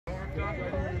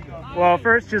Well,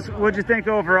 first, just what'd you think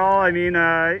overall? I mean,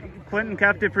 Clinton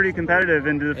kept it pretty competitive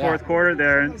into the fourth quarter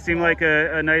there. It seemed like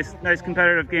a nice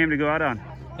competitive game to go out on.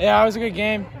 Yeah, it was a good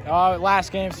game.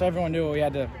 Last game, so everyone knew we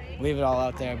had to leave it all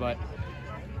out there. But,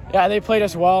 yeah, they played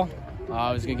us well. It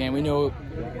was a good game. We knew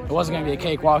it wasn't going to be a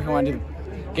cakewalk. We wanted to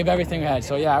give everything we had.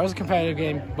 So, yeah, it was a competitive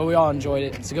game, but we all enjoyed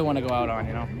it. It's a good one to go out on,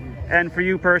 you know. And for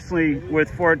you personally, with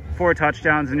four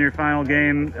touchdowns in your final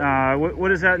game, what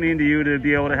does that mean to you to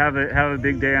be able to have a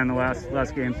big day on the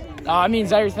last game? It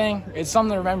means everything. It's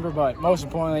something to remember, but most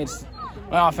importantly, it's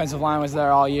my offensive line was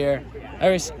there all year.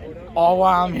 All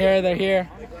while I'm here, they're here.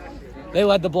 They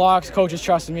led the blocks. Coaches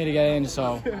trusted me to get in,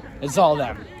 so it's all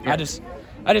them. Yeah.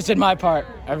 I just did my part.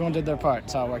 Everyone did their part.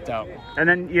 That's how it worked out. And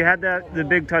then you had the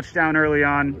big touchdown early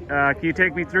on. Can you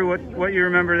take me through what you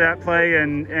remember that play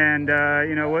and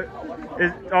you know what?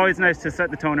 It's always nice to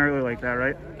set the tone early like that,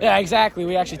 right? Yeah, exactly.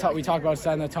 We talked about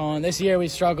setting the tone. This year we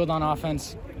struggled on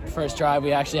offense. First drive,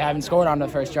 we actually haven't scored on the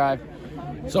first drive.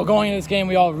 So going into this game,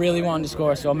 we all really wanted to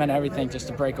score, so it meant everything just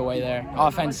to break away there.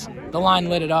 Offense, the line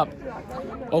lit it up,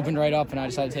 opened right up, and I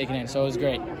decided to take it in. So it was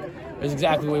great. It was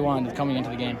exactly what we wanted coming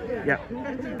into the game. Yeah.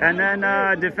 And then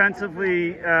defensively,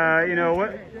 you know,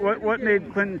 what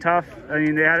made Clinton tough? I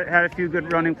mean, they had a few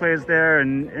good running plays there,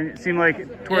 and it seemed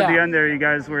like toward the end there, you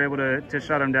guys were able to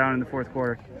shut them down in the fourth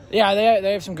quarter. Yeah,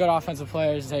 they have some good offensive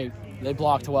players. They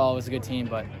blocked well. It was a good team,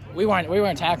 but we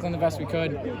weren't tackling the best we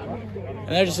could. And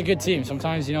they're just a good team.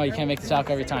 Sometimes, you know, you can't make the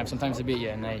tackle every time. Sometimes they beat you,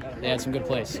 and they had some good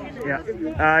plays.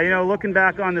 Yeah. You know, looking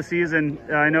back on the season,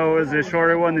 I know it was a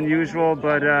shorter one than usual,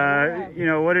 but, you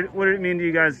know, what did it mean to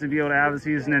you guys to be able to have a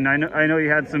season? And I know you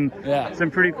had some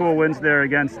pretty cool wins there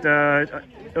against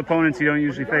opponents you don't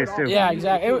usually face, too. Yeah,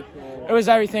 exactly. It was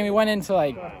everything. We went into,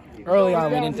 like, early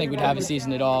on, we didn't think we'd have a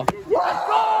season at all. Let's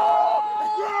go!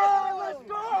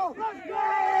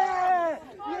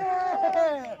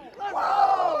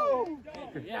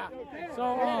 Yeah. So,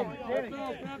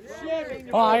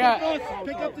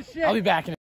 I'll be back in